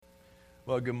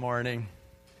Well, good morning.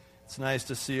 It's nice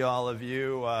to see all of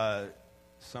you.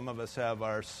 Some of us have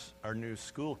our new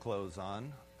school clothes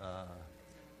on.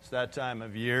 It's that time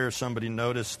of year. Somebody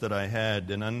noticed that I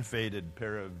had an unfaded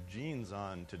pair of jeans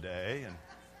on today and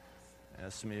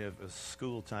asked me if it was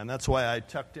school time. That's why I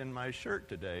tucked in my shirt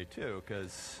today, too,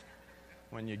 because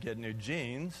when you get new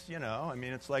jeans,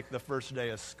 it's like the first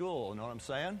day of school. You know what I'm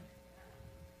saying?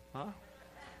 Huh?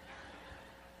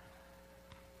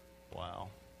 Wow.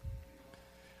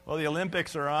 Well, the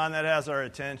Olympics are on. That has our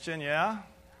attention, yeah?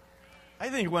 I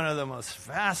think one of the most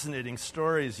fascinating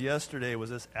stories yesterday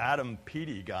was this Adam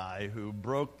Peaty guy who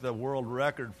broke the world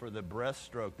record for the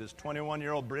breaststroke, this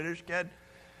 21-year-old British kid.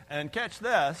 And catch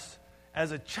this,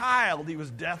 as a child, he was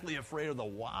deathly afraid of the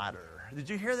water. Did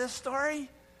you hear this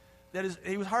story?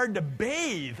 He was hard to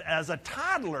bathe as a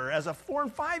toddler, as a 4-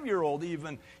 and 5-year-old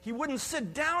even. He wouldn't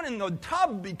sit down in the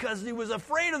tub because he was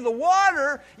afraid of the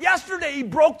water. Yesterday, he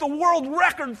broke the world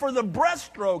record for the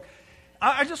breaststroke.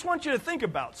 I just want you to think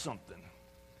about something.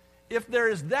 If there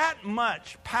is that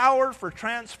much power for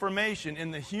transformation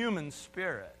in the human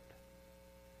spirit,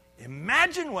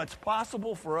 imagine what's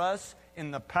possible for us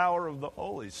in the power of the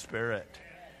Holy Spirit.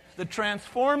 The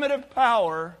transformative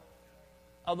power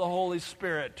of the Holy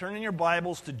Spirit. Turn in your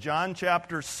Bibles to John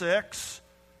chapter 6.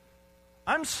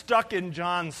 I'm stuck in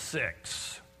John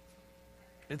 6.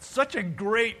 It's such a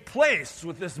great place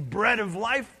with this bread of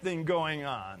life thing going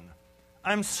on.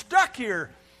 I'm stuck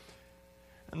here.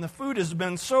 And the food has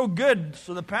been so good.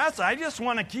 So I just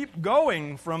want to keep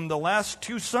going from the last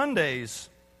 2 Sundays.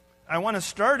 I want to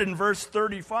start in verse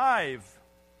 35.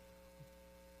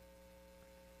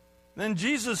 Then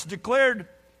Jesus declared,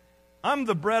 I'm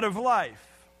the bread of life.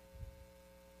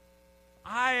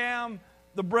 I am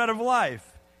the bread of life.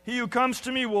 He who comes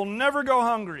to me will never go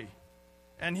hungry,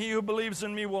 and he who believes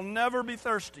in me will never be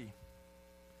thirsty.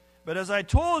 But as I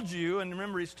told you, and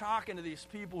remember he's talking to these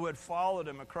people who had followed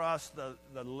him across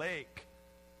the lake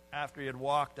after he had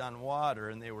walked on water,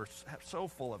 and they were so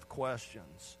full of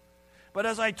questions. But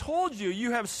as I told you,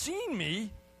 you have seen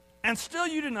me, and still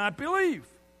you do not believe.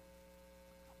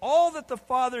 All that the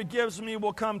Father gives me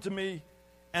will come to me,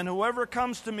 and whoever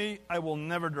comes to me, I will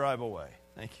never drive away.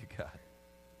 Thank you, God.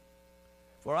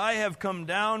 For I have come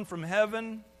down from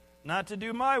heaven, not to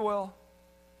do my will,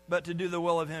 but to do the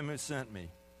will of him who sent me.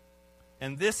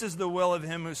 And this is the will of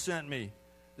him who sent me,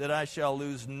 that I shall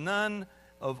lose none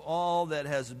of all that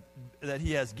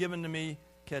he has given to me,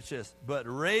 catch this, but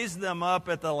raise them up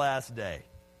at the last day.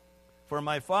 For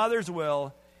my Father's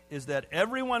will is that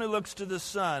everyone who looks to the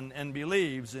Son and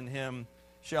believes in him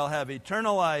shall have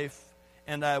eternal life,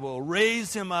 and I will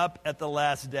raise him up at the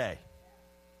last day.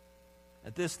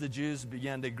 At this, the Jews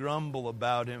began to grumble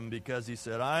about him because he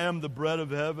said, I am the bread of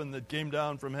heaven that came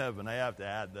down from heaven. I have to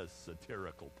add this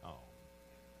satirical tone.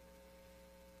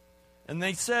 And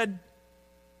they said,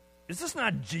 is this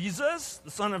not Jesus,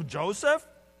 the son of Joseph,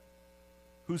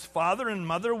 whose father and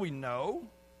mother we know?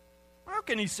 How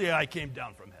can he say I came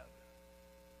down from heaven?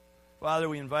 Father,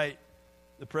 we invite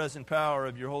the present power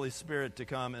of your Holy Spirit to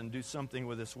come and do something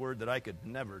with this word that I could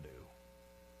never do.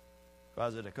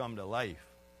 Cause it to come to life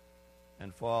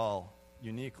and fall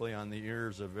uniquely on the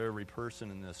ears of every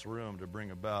person in this room to bring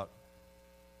about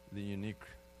the unique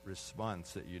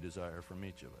response that you desire from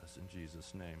each of us. In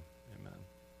Jesus' name, amen.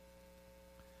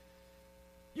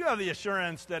 You have the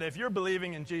assurance that if you're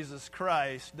believing in Jesus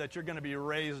Christ, that you're going to be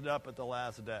raised up at the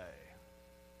last day.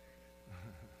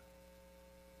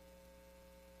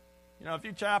 A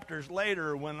few chapters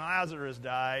later, when Lazarus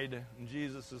died, and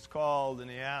Jesus is called, and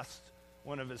he asked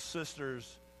one of his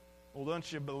sisters, well,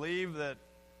 don't you believe that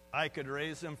I could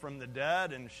raise him from the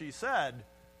dead? And she said,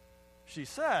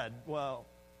 well,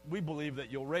 we believe that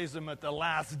you'll raise him at the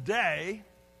last day.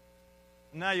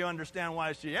 Now you understand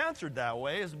why she answered that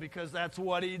way, is because that's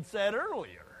what he'd said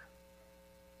earlier.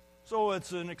 So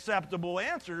it's an acceptable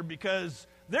answer because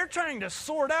they're trying to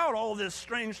sort out all this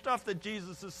strange stuff that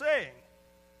Jesus is saying.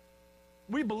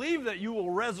 We believe that you will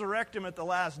resurrect him at the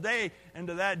last day. And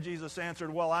to that Jesus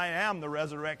answered, well, I am the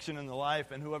resurrection and the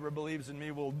life, and whoever believes in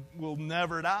me will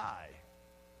never die.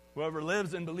 Whoever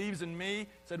lives and believes in me,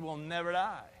 said, will never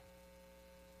die.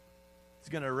 He's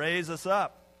going to raise us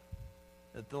up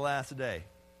at the last day.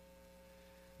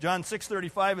 John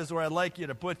 6:35 is where I'd like you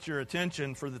to put your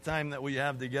attention for the time that we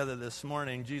have together this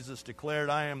morning. Jesus declared,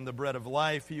 I am the bread of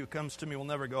life. He who comes to me will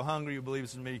never go hungry. Who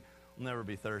believes in me will never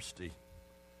be thirsty.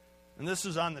 And this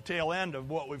is on the tail end of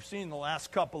what we've seen the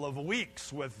last couple of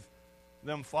weeks with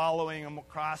them following him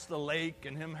across the lake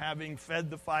and him having fed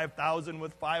the 5,000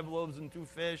 with 5 loaves and 2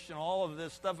 fish, and all of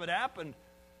this stuff had happened.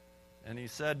 And he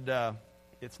said,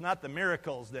 it's not the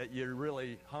miracles that you're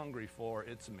really hungry for,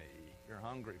 it's me. you're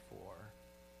hungry for.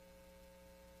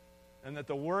 And that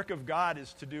the work of God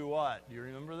is to do what? Do you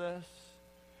remember this?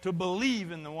 To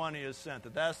believe in the one he has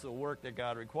sent. That's the work that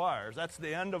God requires. That's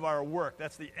the end of our work.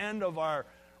 That's the end of our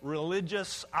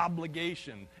religious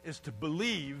obligation, is to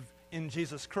believe in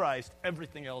Jesus Christ.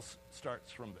 Everything else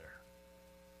starts from there.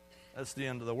 That's the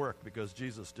end of the work, because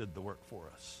Jesus did the work for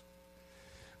us.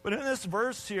 But in this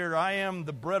verse here, I am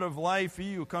the bread of life.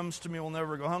 He who comes to me will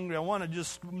never go hungry. I want to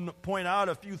just point out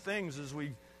a few things as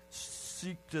we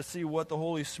seek to see what the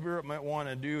Holy Spirit might want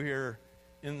to do here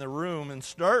in the room, and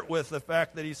start with the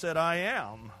fact that he said, I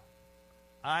am.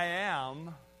 I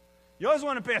am. You always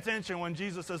want to pay attention when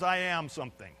Jesus says, I am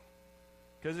something,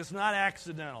 because it's not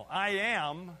accidental. I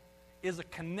am is a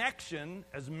connection,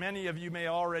 as many of you may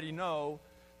already know,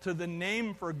 to the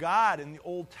name for God in the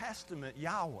Old Testament,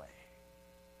 Yahweh.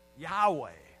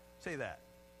 Yahweh. Say that.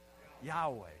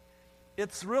 Yahweh.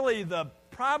 It's really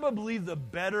probably the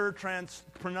better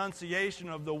pronunciation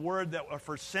of the word that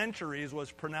for centuries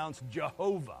was pronounced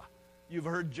Jehovah. You've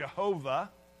heard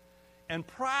Jehovah. And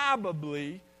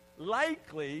probably,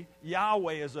 likely,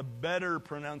 Yahweh is a better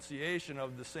pronunciation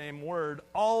of the same word,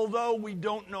 although we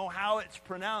don't know how it's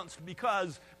pronounced,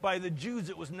 because by the Jews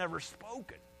it was never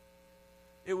spoken.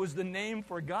 It was the name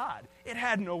for God. It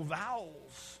had no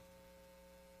vowels.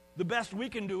 The best we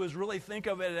can do is really think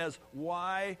of it as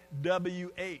YWH.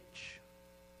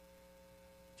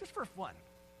 Just for fun.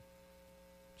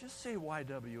 Just say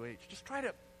YWH. Just try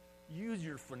to use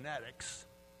your phonetics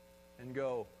and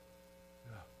go,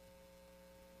 ugh.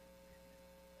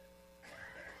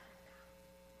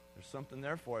 There's something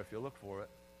there for it if you look for it.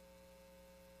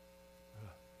 Ugh.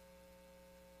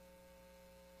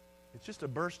 It's just a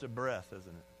burst of breath, isn't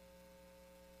it?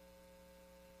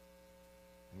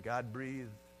 And God breathed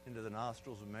into the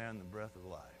nostrils of man the breath of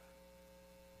life.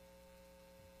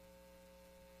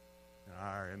 And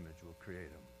our image will create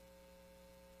him.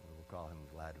 We will call him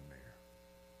Vladimir.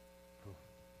 Whew.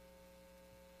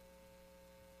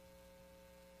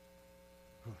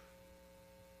 Whew.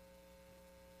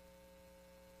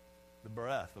 The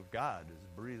breath of God is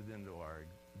breathed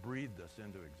us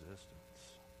into existence.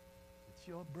 It's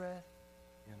your breath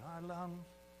in our lungs,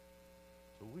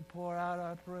 so we pour out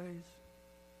our praise.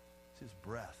 His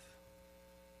breath.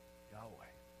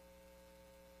 Yahweh.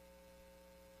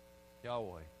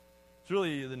 Yahweh. It's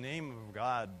really the name of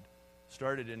God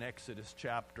started in Exodus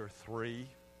chapter 3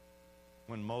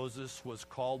 when Moses was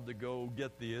called to go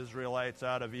get the Israelites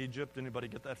out of Egypt. Anybody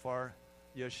get that far?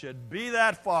 You should be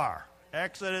that far.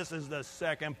 Exodus is the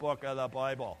second book of the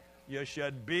Bible. You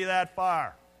should be that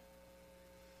far.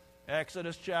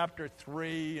 Exodus chapter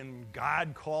 3, and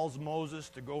God calls Moses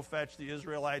to go fetch the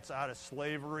Israelites out of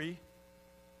slavery.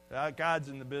 God's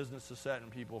in the business of setting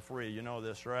people free. You know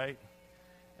this, right?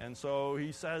 And so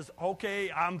he says,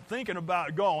 okay, I'm thinking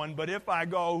about going, but if I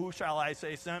go, who shall I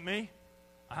say sent me?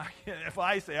 If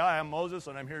I say, I am Moses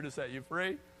and I'm here to set you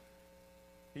free.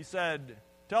 He said,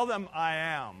 tell them I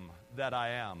am that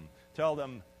I am. Tell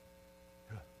them,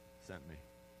 sent me.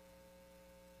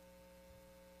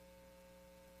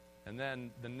 And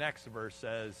then the next verse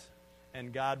says,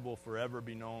 and God will forever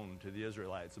be known to the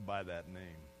Israelites by that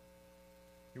name.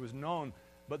 He was known,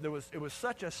 but it was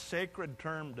such a sacred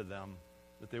term to them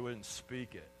that they wouldn't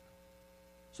speak it.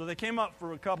 So they came up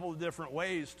for a couple of different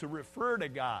ways to refer to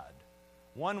God.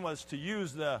 One was to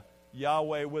use the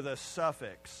Yahweh with a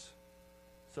suffix.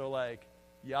 So like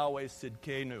Yahweh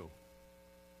Sidkenu,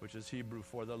 which is Hebrew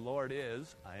for the Lord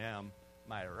is, I am,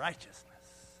 my righteousness.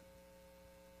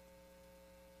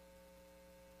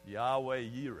 Yahweh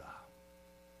Yireh,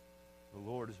 the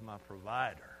Lord is my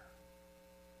provider.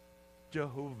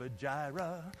 Jehovah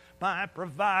Jireh, my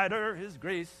provider, his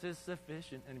grace is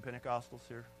sufficient. Any Pentecostals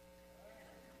here?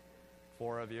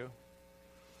 4 of you.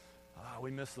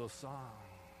 We miss those songs.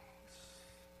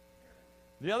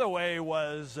 The other way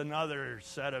was another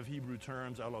set of Hebrew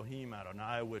terms, Elohim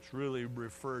Adonai, which really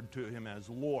referred to him as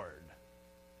Lord.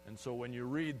 And so when you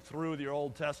read through the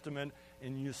Old Testament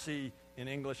and you see in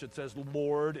English it says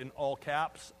Lord in all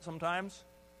caps sometimes,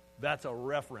 that's a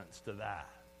reference to that.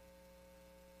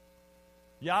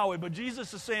 Yahweh, but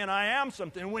Jesus is saying, I am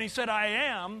something. And when he said, I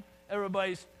am,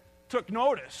 everybody took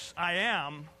notice. I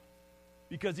am,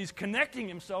 because he's connecting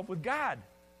himself with God.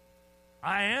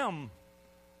 I am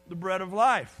the bread of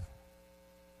life.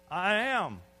 I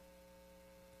am.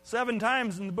 7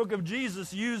 times in the book of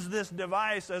Jesus used this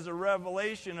device as a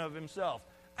revelation of himself.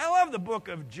 I love the book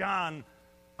of John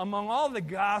among all the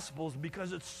Gospels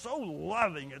because it's so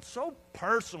loving, it's so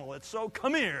personal, it's so,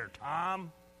 come here,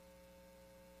 Tom.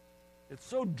 It's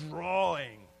so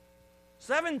drawing.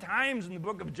 7 times in the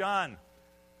book of John,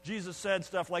 Jesus said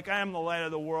stuff like, I am the light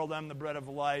of the world, I am the bread of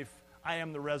life, I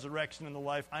am the resurrection and the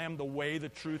life, I am the way, the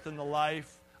truth, and the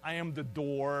life, I am the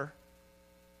door,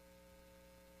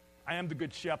 I am the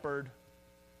good shepherd.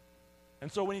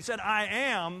 And so when he said, I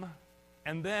am,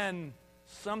 and then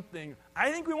something,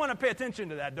 I think we want to pay attention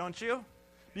to that, don't you?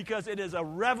 Because it is a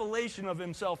revelation of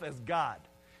himself as God.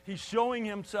 He's showing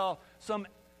himself some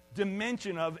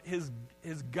dimension of his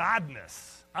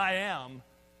godness. I am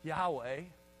Yahweh.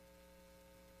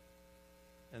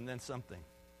 And then something.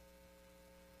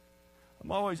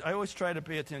 I always try to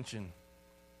pay attention.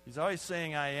 He's always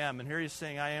saying I am, and here he's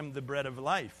saying I am the bread of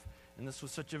life. And this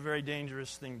was such a very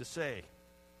dangerous thing to say.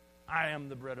 I am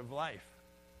the bread of life.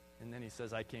 And then he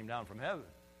says, I came down from heaven.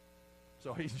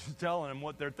 So he's just telling them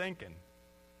what they're thinking.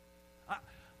 I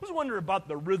was wondering about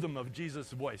the rhythm of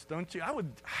Jesus' voice, don't you?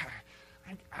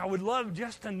 I would love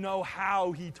just to know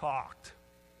how he talked.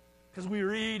 Because we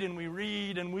read and we're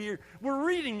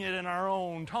reading it in our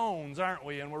own tones, aren't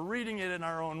we? And we're reading it in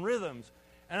our own rhythms.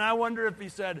 And I wonder if he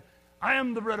said, I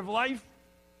am the bread of life,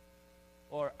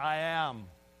 or I am.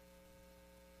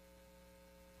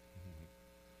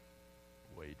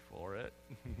 Wait for it.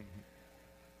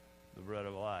 The bread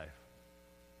of life.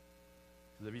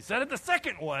 Because if he said it the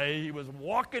second way, he was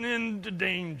walking into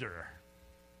danger.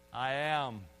 I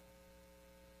am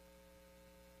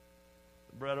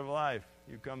the bread of life.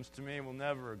 He who comes to me will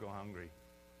never go hungry.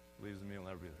 Believes in me will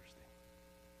never be thirsty.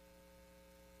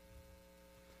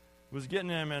 It was getting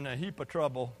him in a heap of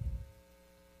trouble.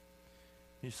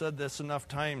 He said this enough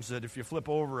times that if you flip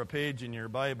over a page in your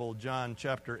Bible, John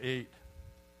chapter 8,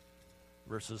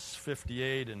 verses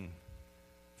 58 and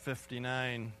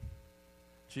 59,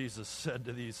 Jesus said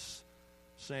to these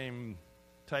same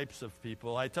types of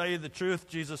people, I tell you the truth,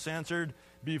 Jesus answered,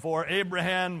 before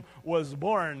Abraham was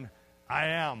born, I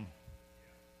am.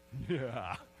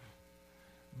 Yeah.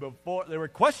 Before they were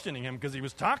questioning him because he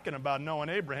was talking about knowing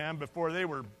Abraham before they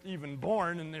were even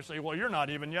born, and they say, well, you're not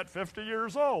even yet 50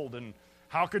 years old, and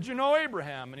how could you know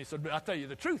Abraham? And he said, I'll tell you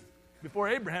the truth. Before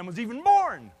Abraham was even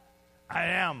born, I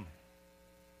am.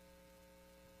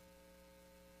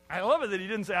 I love it that he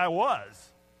didn't say I was,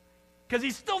 because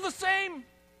he's still the same.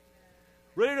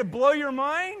 Ready to blow your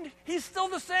mind? He's still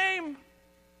the same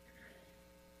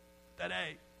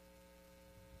today.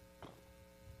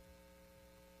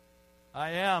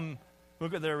 I am.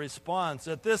 Look at their response.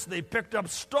 At this, they picked up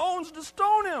stones to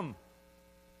stone him.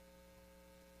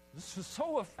 This is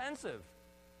so offensive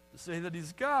to say that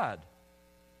he's God.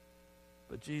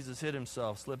 But Jesus hid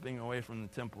himself, slipping away from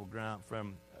the temple ground,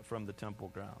 from the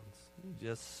temple grounds. He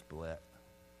just split.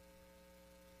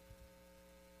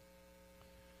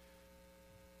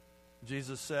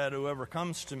 Jesus said, whoever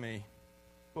comes to me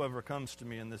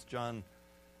in this John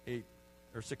 8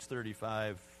 or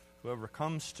 6:35, whoever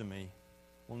comes to me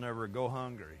will never go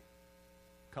hungry.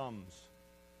 Comes.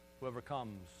 Whoever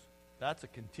comes. That's a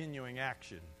continuing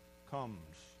action. Comes.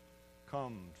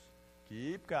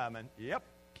 Keep coming. Yep.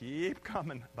 Keep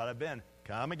coming. Bada bing.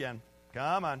 Come again.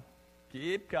 Come on.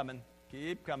 Keep coming.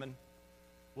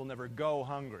 We'll never go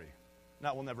hungry.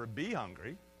 Not we'll never be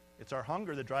hungry. It's our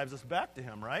hunger that drives us back to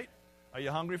him, right? Are you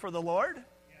hungry for the Lord? Yes.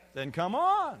 Then come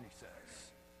on, he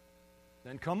says.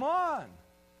 Then come on.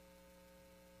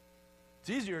 It's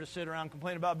easier to sit around and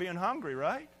complain about being hungry,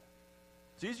 right?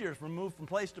 It's easier to move from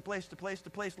place to place to place to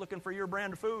place looking for your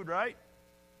brand of food, right?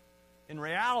 In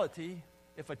reality,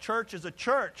 if a church is a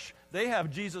church, they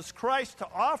have Jesus Christ to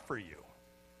offer you.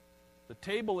 The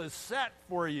table is set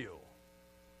for you.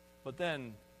 But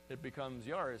then it becomes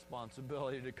your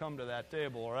responsibility to come to that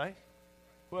table, right?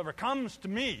 Whoever comes to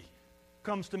me,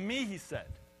 he said.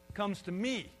 Comes to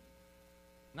me.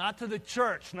 Not to the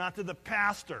church, not to the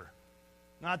pastor,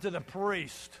 not to the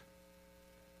priest,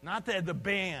 not to the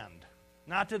band,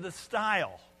 not to the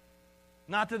style,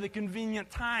 not to the convenient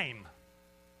time,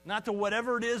 not to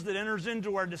whatever it is that enters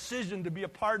into our decision to be a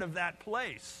part of that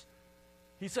place.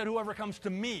 He said, whoever comes to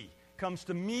me, comes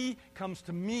to me, comes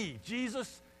to me.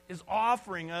 Jesus is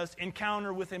offering us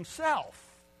encounter with himself.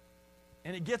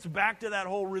 And it gets back to that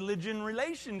whole religion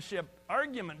relationship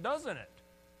argument, doesn't it?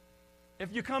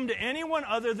 If you come to anyone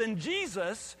other than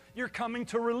Jesus, you're coming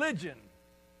to religion.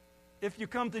 If you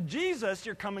come to Jesus,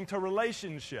 you're coming to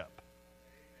relationship.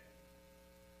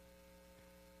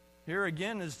 Here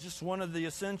again is just one of the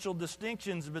essential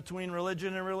distinctions between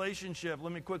religion and relationship.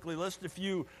 Let me quickly list a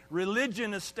few.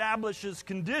 Religion establishes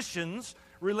conditions.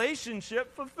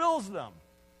 Relationship fulfills them.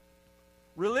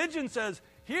 Religion says,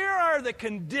 here are the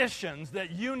conditions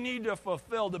that you need to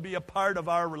fulfill to be a part of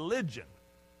our religion.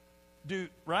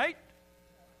 Right?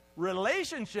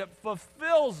 Relationship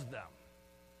fulfills them.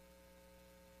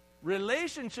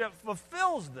 Relationship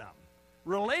fulfills them.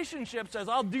 Relationship says,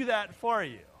 I'll do that for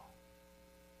you.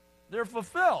 They're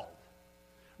fulfilled.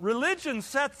 Religion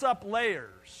sets up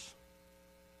layers.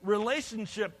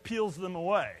 Relationship peels them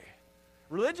away.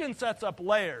 Religion sets up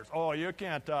layers. Oh, you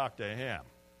can't talk to him.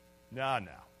 No.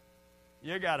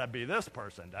 You got to be this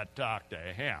person to talk to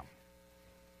him.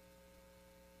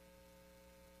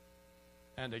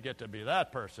 And to get to be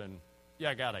that person,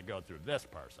 you got to go through this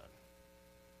person.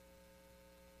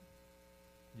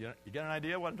 You get an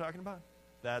idea what I'm talking about?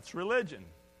 That's religion.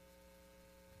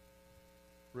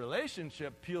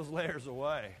 Relationship peels layers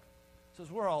away. It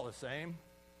says we're all the same.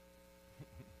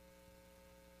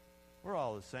 We're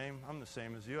all the same. I'm the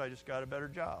same as you. I just got a better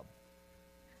job.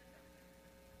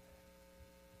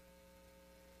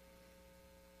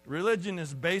 Religion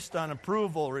is based on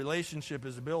approval. Relationship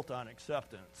is built on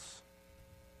acceptance.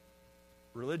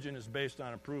 Religion is based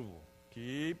on approval.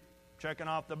 Keep checking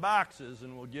off the boxes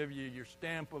and we'll give you your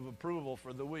stamp of approval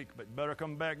for the week, but better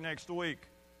come back next week.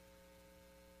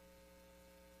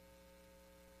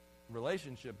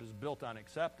 Relationship is built on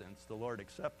acceptance, the Lord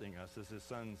accepting us as his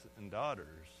sons and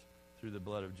daughters through the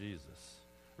blood of Jesus.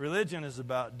 Religion is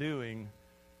about doing.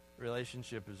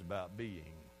 Relationship is about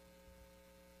being.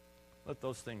 Let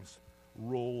those things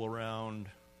roll around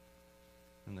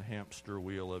in the hamster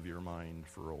wheel of your mind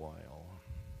for a while.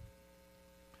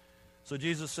 So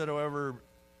Jesus said, whoever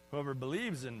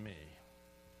believes in me,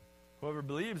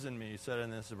 he said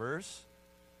in this verse,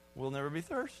 will never be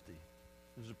thirsty.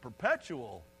 There's a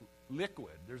perpetual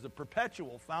liquid. There's a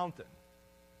perpetual fountain.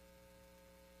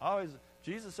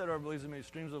 Jesus said, whoever believes in me,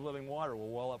 streams of living water will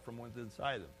well up from within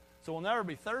inside them. So we'll never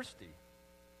be thirsty,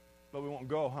 but we won't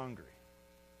go hungry.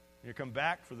 You come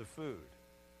back for the food.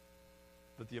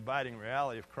 But the abiding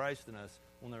reality of Christ in us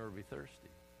will never be thirsty.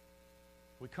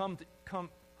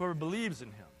 Whoever believes in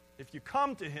him. If you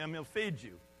come to him, he'll feed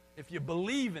you. If you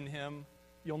believe in him,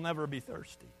 you'll never be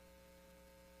thirsty.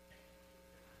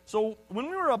 So when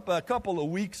we were up a couple of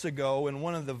weeks ago in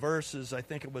one of the verses, I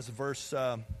think it was verse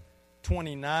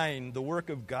 29, the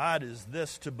work of God is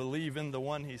this, to believe in the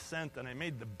one he sent. And I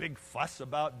made the big fuss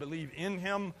about believe in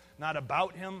him, not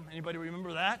about him. Anybody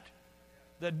remember that?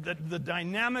 The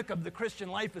dynamic of the Christian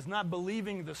life is not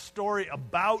believing the story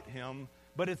about him,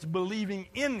 but it's believing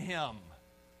in him.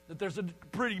 That there's a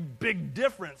pretty big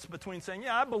difference between saying,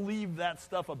 yeah, I believe that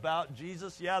stuff about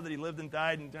Jesus, yeah, that he lived and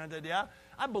died, and yeah,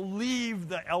 I believe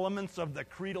the elements of the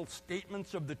creedal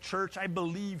statements of the church, I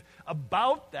believe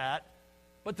about that,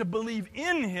 but to believe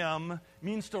in him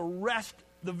means to rest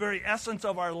the very essence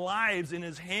of our lives in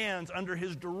his hands, under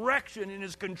his direction, in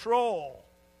his control.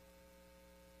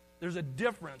 There's a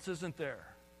difference, isn't there?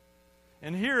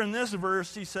 And here in this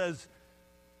verse, he says,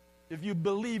 if you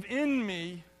believe in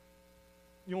me,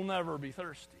 you'll never be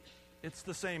thirsty. It's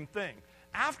the same thing.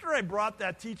 After I brought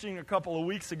that teaching a couple of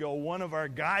weeks ago, one of our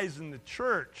guys in the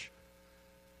church,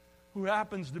 who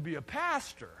happens to be a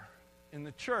pastor in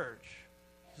the church,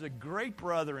 he's a great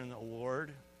brother in the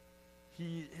Lord.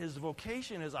 His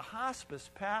vocation is a hospice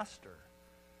pastor.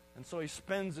 And so he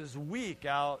spends his week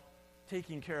out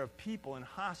taking care of people in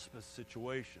hospice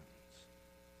situations.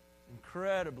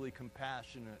 Incredibly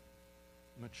compassionate,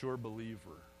 mature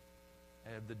believer.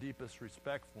 I have the deepest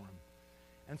respect for him.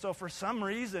 And so for some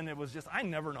reason, it was just, I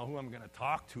never know who I'm going to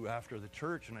talk to after the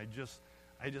church. And I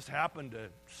just happened to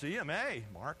see him. Hey,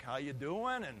 Mark, how you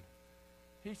doing? And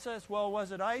he says, well,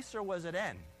 was it ice or was it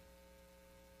N?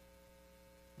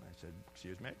 And I said,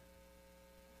 excuse me?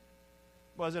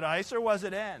 Was it ice or was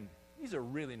it N? He's a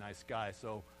really nice guy,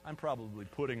 so I'm probably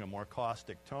putting a more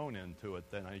caustic tone into it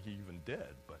than he even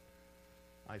did. But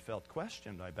I felt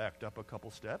questioned. I backed up a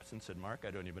couple steps and said, Mark,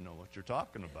 I don't even know what you're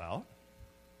talking about.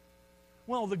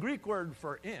 Well, the Greek word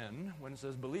for in, when it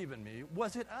says believe in me,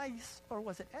 was it ice or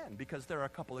was it N? Because there are a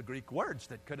couple of Greek words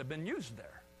that could have been used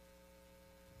there.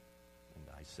 And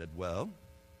I said, well,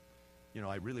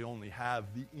 I really only have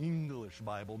the English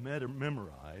Bible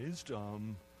memorized,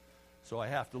 so I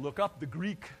have to look up the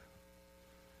Greek.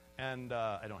 And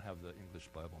I don't have the English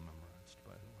Bible memorized,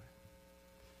 by the way.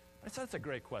 I said, that's a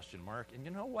great question, Mark. And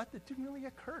you know what? It didn't really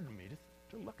occur to me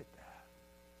to look at that.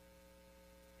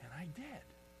 And I did.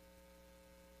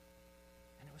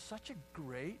 And it was such a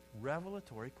great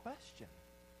revelatory question.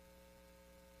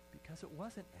 Because it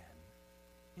wasn't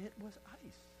N. It was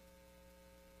ice.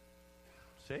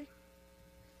 See?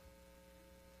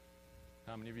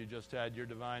 How many of you just had your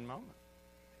divine moment?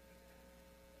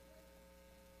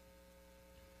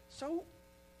 So,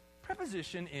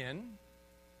 preposition in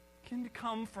can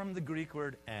come from the Greek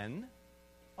word en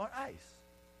or ice.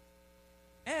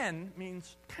 En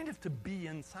means kind of to be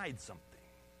inside something.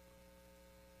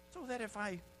 So that if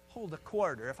I hold a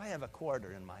quarter, if I have a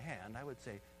quarter in my hand, I would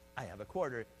say, I have a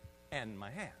quarter in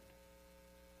my hand.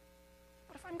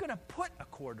 But if I'm going to put a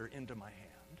quarter into my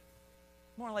hand,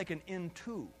 more like an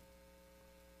into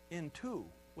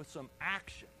with some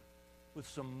action, with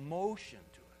some motion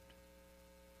to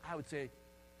it, I would say,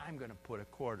 I'm going to put a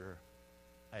quarter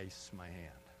ice my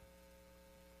hand.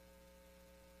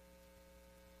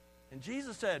 And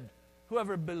Jesus said,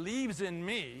 whoever believes in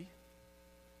me,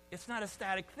 it's not a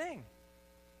static thing,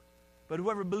 but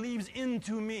whoever believes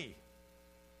into me,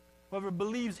 whoever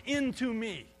believes into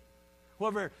me,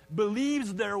 whoever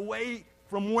believes their way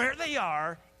from where they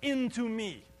are into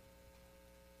me.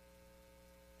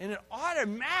 And it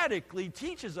automatically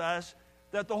teaches us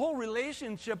that the whole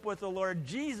relationship with the Lord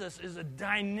Jesus is a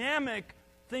dynamic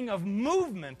thing of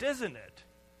movement, isn't it?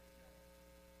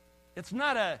 It's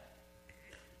not a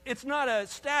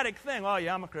static thing. Oh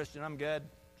yeah, I'm a Christian. I'm good.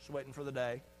 Just waiting for the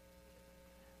day.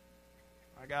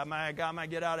 I got my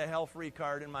get out of hell free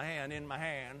card in my hand.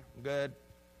 I'm good.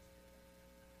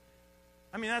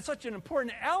 I mean, that's such an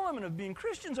important element of being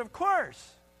Christians, of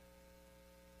course.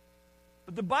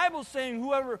 But the Bible's saying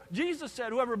Jesus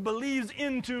said, whoever believes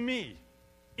into me.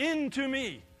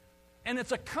 And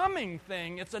it's a coming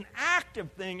thing. It's an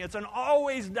active thing. It's an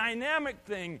always dynamic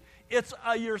thing. It's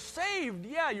you're saved.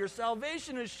 Yeah, your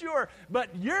salvation is sure. But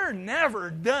you're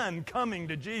never done coming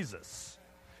to Jesus.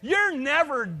 You're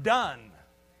never done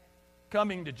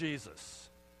coming to Jesus.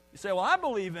 You say, well, I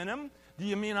believe in him. Do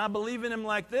you mean I believe in him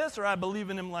like this or I believe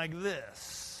in him like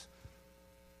this?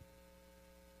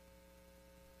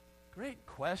 Great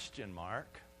question,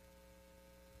 Mark.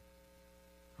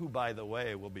 Who, by the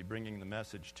way, will be bringing the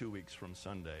message 2 weeks from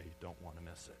Sunday. Don't want to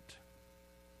miss it.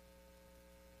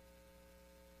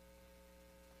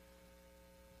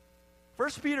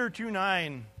 First Peter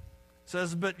 2:9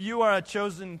 says, but you are a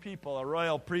chosen people, a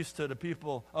royal priesthood, a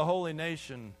people, a holy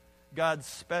nation, God's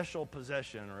special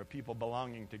possession, or a people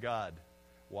belonging to God.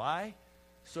 Why?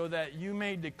 So that you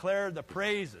may declare the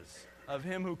praises of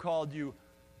him who called you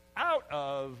out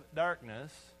of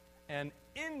darkness and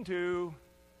into...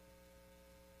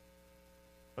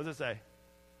 What does it say?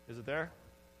 Is it there?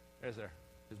 There's there.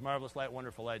 His marvelous light,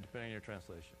 wonderful light, depending on your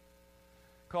translation.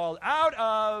 Called out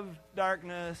of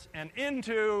darkness and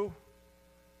into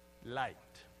light.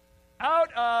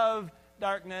 Out of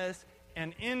darkness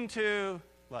and into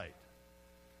light.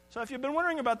 So if you've been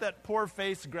wondering about that poor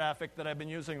face graphic that I've been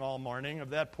using all morning of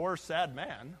that poor sad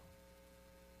man,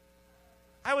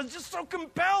 I was just so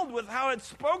compelled with how it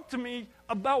spoke to me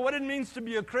about what it means to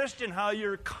be a Christian, how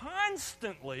you're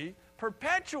constantly,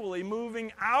 perpetually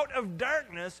moving out of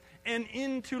darkness and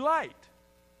into light.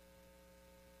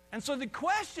 And so the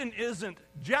question isn't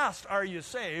just, are you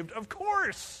saved? Of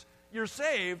course you're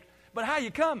saved, but how are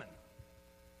you coming?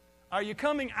 Are you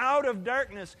coming out of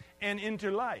darkness and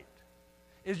into light?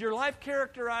 Is your life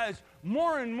characterized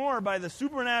more and more by the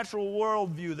supernatural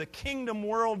worldview, the kingdom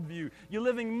worldview? You're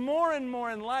living more and more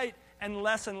in light and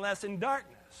less in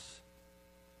darkness.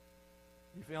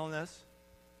 You feeling this?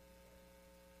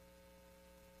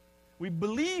 We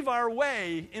believe our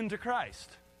way into Christ.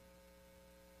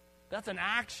 That's an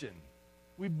action.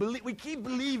 We keep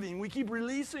believing. We keep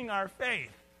releasing our faith.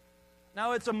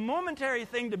 Now, it's a momentary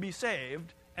thing to be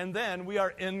saved, and then we are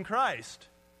in Christ.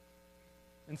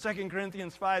 In 2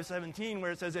 Corinthians 5:17,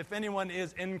 where it says, if anyone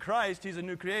is in Christ, he's a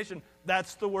new creation,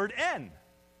 that's the word in.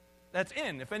 That's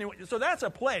in. So that's a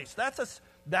place. That's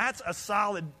a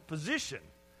solid position.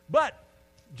 But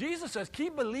Jesus says,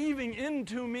 keep believing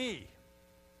into me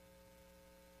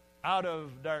out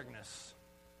of darkness.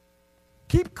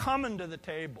 Keep coming to the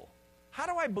table. How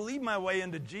do I believe my way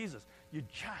into Jesus? You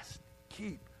just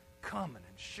keep coming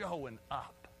and showing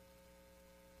up.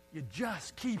 You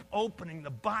just keep opening the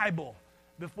Bible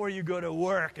before you go to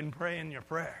work and praying your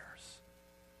prayers.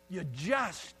 You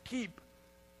just keep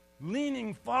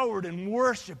leaning forward and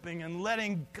worshiping and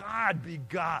letting God be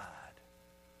God.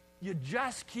 You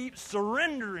just keep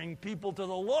surrendering people to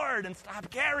the Lord and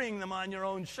stop carrying them on your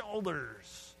own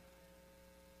shoulders.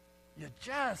 You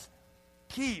just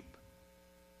keep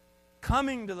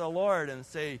coming to the Lord and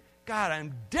say, God,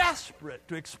 I'm desperate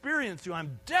to experience you.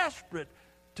 I'm desperate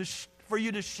for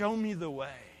you to show me the way.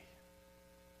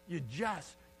 You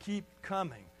just keep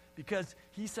coming because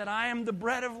he said, I am the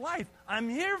bread of life. I'm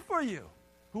here for you.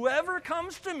 Whoever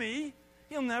comes to me,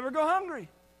 he'll never go hungry.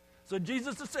 So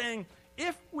Jesus is saying,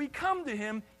 if we come to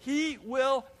him, he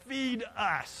will feed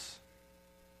us.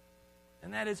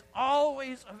 And that is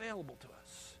always available to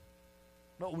us.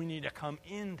 But we need to come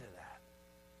into that.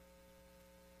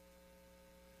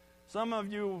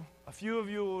 A few of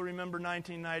you will remember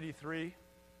 1993.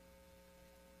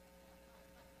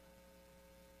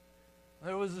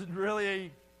 It was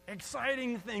really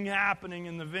exciting thing happening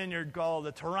in the vineyard called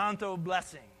the Toronto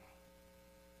Blessing.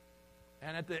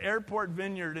 And at the airport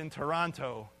vineyard in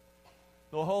Toronto,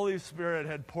 the Holy Spirit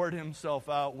had poured himself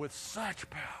out with such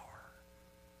power.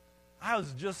 I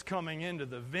was just coming into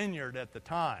the vineyard at the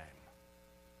time.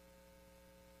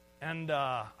 And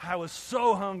I was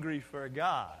so hungry for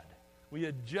God. We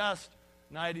had just,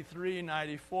 93,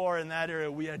 94, in that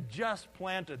area, we had just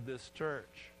planted this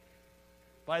church.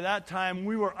 By that time,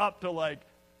 we were up to like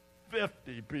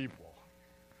 50 people.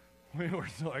 We were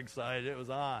so excited. It was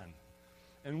on.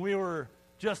 And we were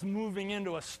just moving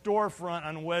into a storefront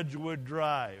on Wedgwood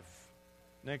Drive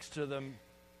next to the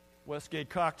Westgate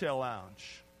Cocktail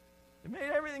Lounge. It made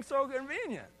everything so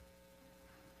convenient.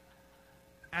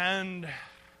 And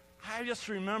I just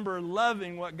remember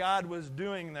loving what God was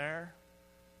doing there.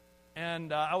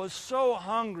 And I was so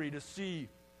hungry to see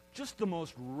just the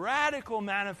most radical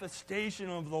manifestation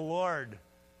of the Lord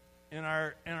in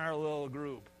our little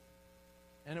group.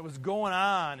 And it was going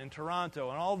on in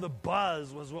Toronto, and all the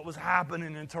buzz was what was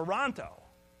happening in Toronto.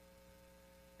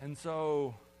 And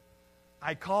so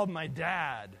I called my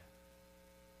dad,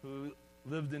 who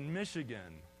lived in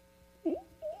Michigan,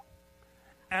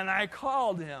 and I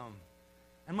called him.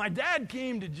 And my dad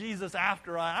came to Jesus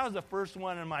after I was the first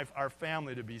one in our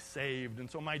family to be saved. And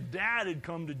so my dad had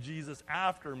come to Jesus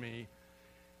after me,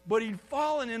 but he'd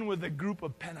fallen in with a group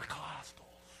of Pentecostals.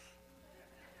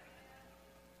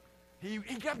 He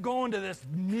kept going to this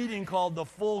meeting called the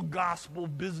Full Gospel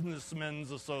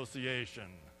Businessmen's Association.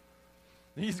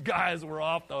 These guys were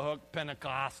off the hook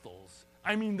Pentecostals.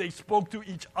 I mean, they spoke to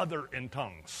each other in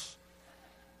tongues.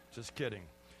 Just kidding.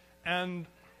 And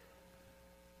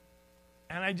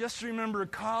I just remember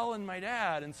calling my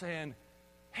dad and saying,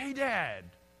 "Hey, Dad,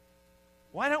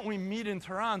 why don't we meet in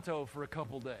Toronto for a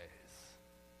couple days?"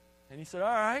 And he said, "All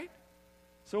right."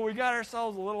 So we got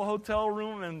ourselves a little hotel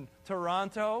room in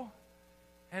Toronto,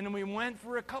 and we went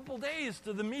for a couple days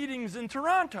to the meetings in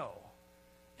Toronto.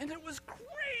 And it was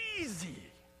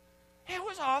crazy. It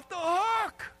was off the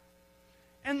hook.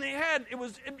 And it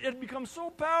had become so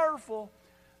powerful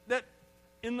that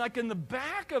in the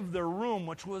back of the room,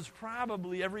 which was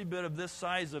probably every bit of this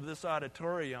size of this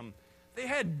auditorium, they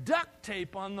had duct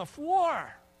tape on the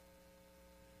floor.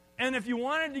 And if you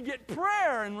wanted to get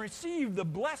prayer and receive the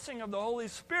blessing of the Holy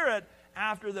Spirit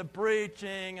after the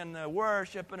preaching and the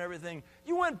worship and everything,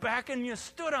 you went back and you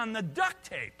stood on the duct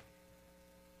tape.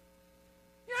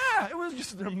 Yeah, it was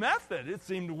just their method. It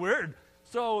seemed weird.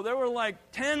 So there were like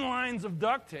 10 lines of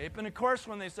duct tape. And of course,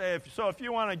 when they say, if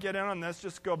you want to get in on this,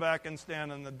 just go back and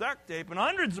stand on the duct tape. And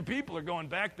hundreds of people are going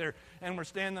back there, and we're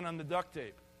standing on the duct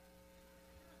tape.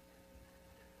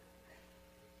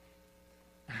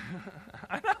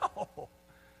 I know.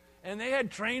 And they had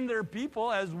trained their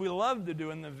people, as we love to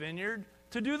do in the vineyard,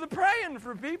 to do the praying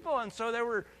for people. And so there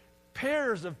were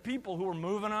pairs of people who were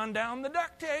moving on down the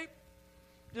duct tape,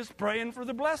 just praying for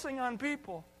the blessing on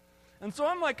people. And so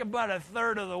I'm like about a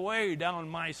third of the way down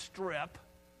my strip,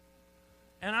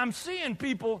 and I'm seeing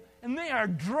people, and they are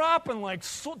dropping like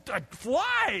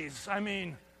flies. I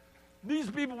mean, these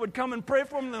people would come and pray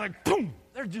for them, and they're like, boom,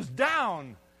 they're just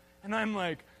down. And I'm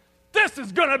like, this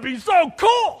is going to be so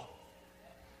cool.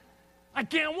 I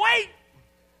can't wait.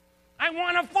 I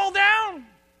want to fall down.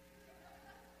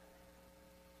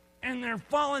 And they're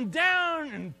falling down,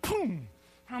 and boom.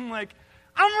 I'm like,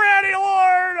 I'm ready,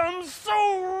 Lord. I'm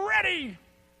so ready.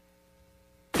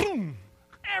 Boom.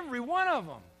 Every one of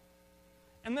them.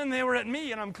 And then they were at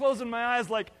me, and I'm closing my eyes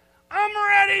like, I'm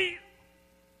ready.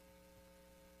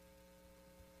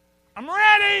 I'm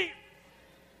ready.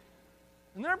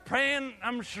 And they're praying,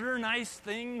 I'm sure, nice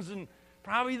things, and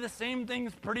probably the same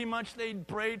things pretty much they'd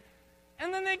prayed.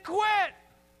 And then they quit.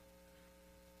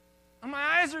 And my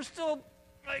eyes are still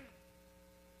like,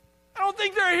 I don't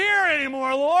think they're here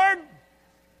anymore, Lord.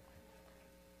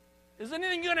 Is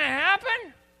anything going to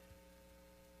happen?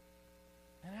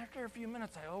 And after a few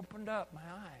minutes, I opened up my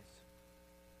eyes.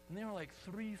 And they were like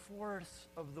 3/4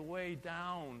 of the way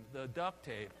down the duct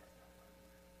tape.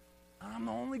 And I'm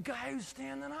the only guy who's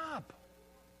standing up.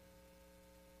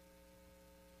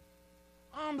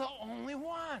 I'm the only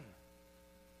one.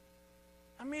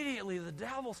 Immediately, the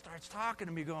devil starts talking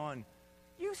to me going,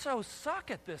 you so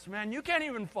suck at this, man. You can't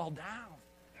even fall down.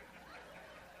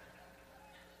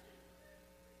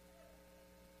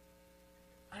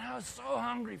 And I was so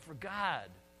hungry for God.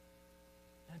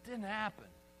 And it didn't happen.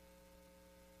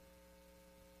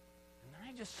 And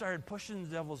then I just started pushing the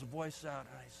devil's voice out,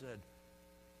 and I said,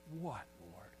 what,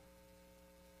 Lord?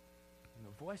 And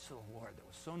the voice of the Lord that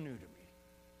was so new to me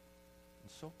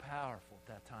and so powerful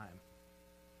at that time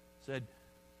said,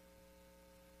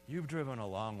 you've driven a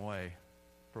long way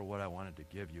for what I wanted to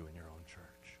give you in your own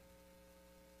church.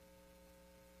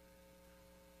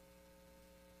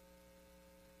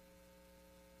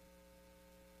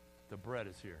 The bread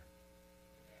is here.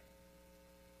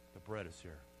 The bread is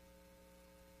here.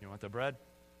 You want the bread?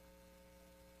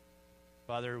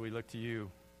 Father, we look to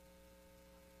you.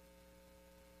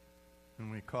 And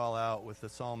we call out with the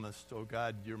psalmist, "Oh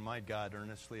God, you're my God.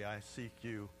 Earnestly I seek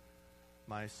you.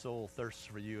 My soul thirsts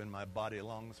for you, and my body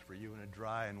longs for you in a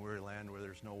dry and weary land where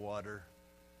there's no water.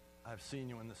 I've seen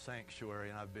you in the sanctuary,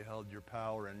 and I've beheld your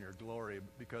power and your glory.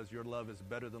 Because your love is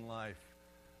better than life,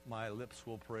 my lips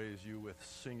will praise you. With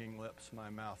singing lips,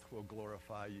 my mouth will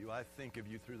glorify you." I think of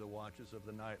you through the watches of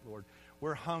the night, Lord.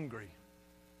 We're hungry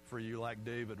for you like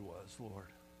David was, Lord.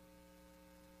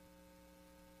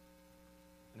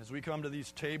 And as we come to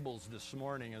these tables this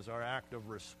morning as our act of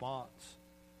response,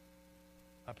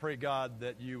 I pray, God,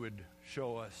 that you would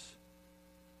show us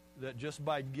that just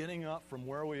by getting up from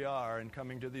where we are and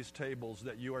coming to these tables,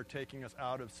 that you are taking us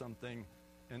out of something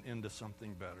and into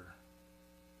something better.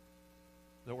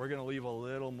 That we're going to leave a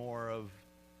little more of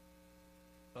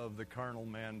the carnal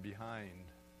man behind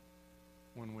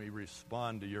when we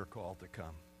respond to your call to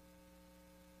come.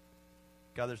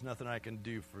 God, there's nothing I can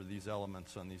do for these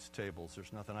elements on these tables.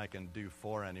 There's nothing I can do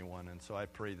for anyone. And so I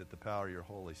pray that the power of your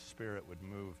Holy Spirit would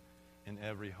move in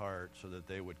every heart so that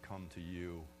they would come to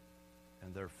you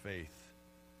and their faith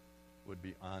would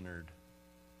be honored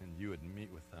and you would meet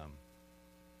with them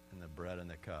in the bread and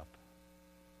the cup.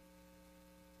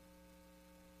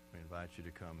 We invite you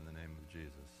to come in the name of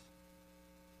Jesus.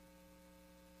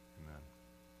 Amen.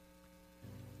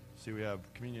 See, we have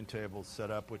communion tables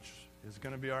set up, which is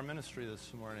going to be our ministry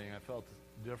this morning. I felt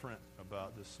different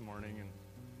about this morning, and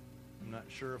I'm not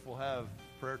sure if we'll have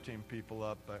prayer team people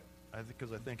up, but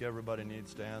because I think everybody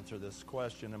needs to answer this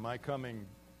question. Am I coming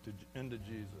into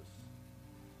Jesus?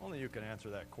 Only you can answer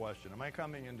that question. Am I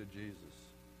coming into Jesus?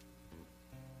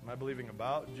 Am I believing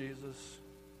about Jesus,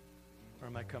 or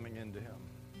am I coming into him?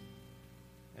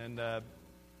 And I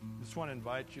just want to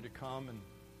invite you to come, and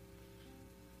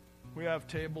we have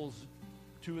tables,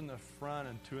 2 in the front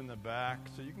and 2 in the back,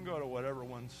 so you can go to whatever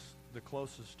one's the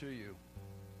closest to you.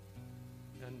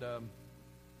 And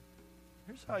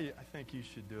here's how I think you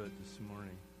should do it this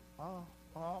morning.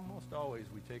 Almost always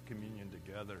we take communion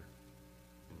together.